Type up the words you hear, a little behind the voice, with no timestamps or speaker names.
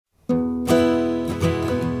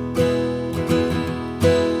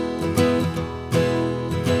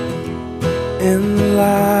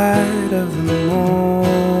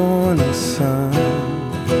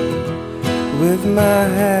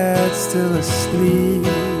asleep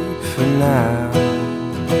for now,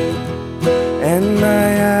 and my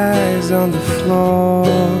eyes on the floor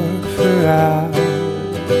for hours.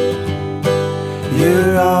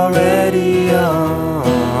 You're already on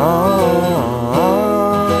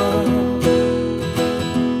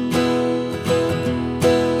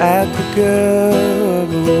at the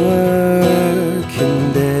curve of a working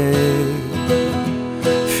day,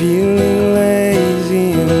 feeling lazy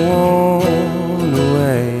and worn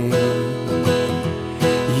away.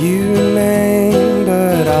 You remain,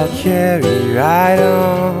 but I'll carry right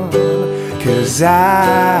on, 'cause I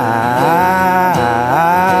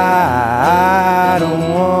don't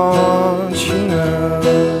want you now.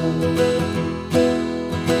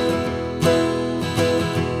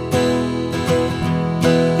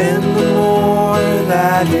 And the more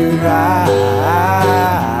that you ride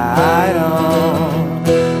on,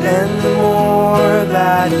 and the more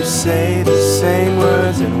that you say the same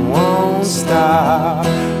words and won't stop,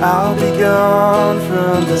 I'll be gone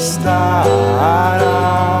from the start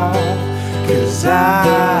off, 'cause I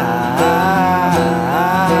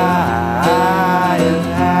have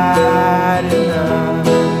had enough.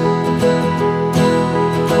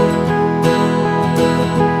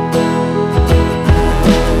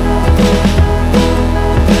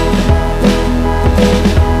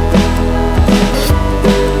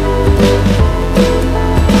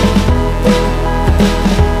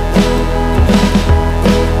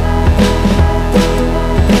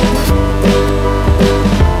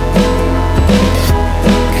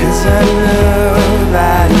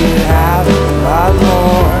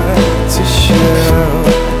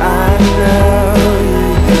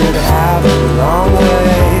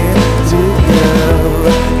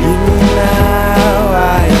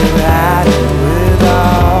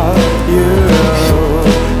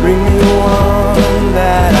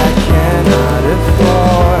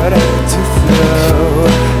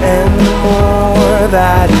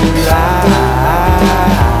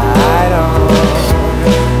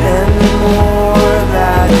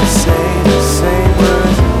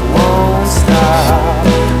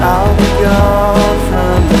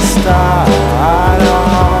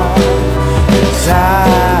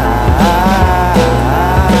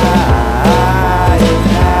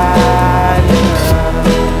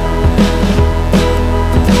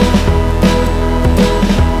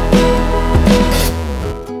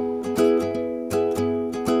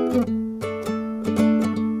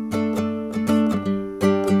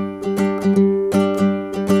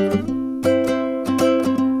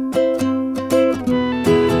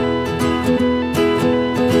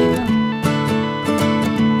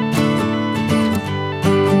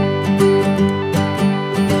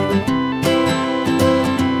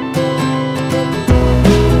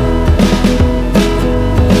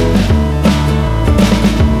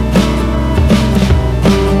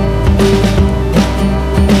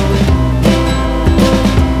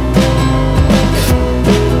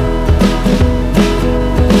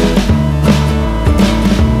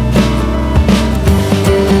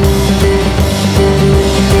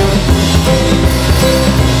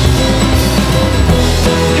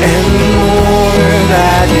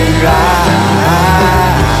 That you ride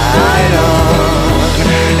on,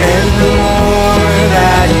 and the more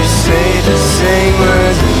that you say the same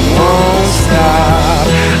words and won't stop,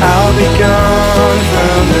 I'll be gone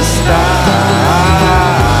from the start off, 'cause I have had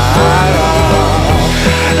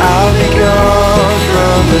enough.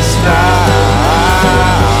 Stop.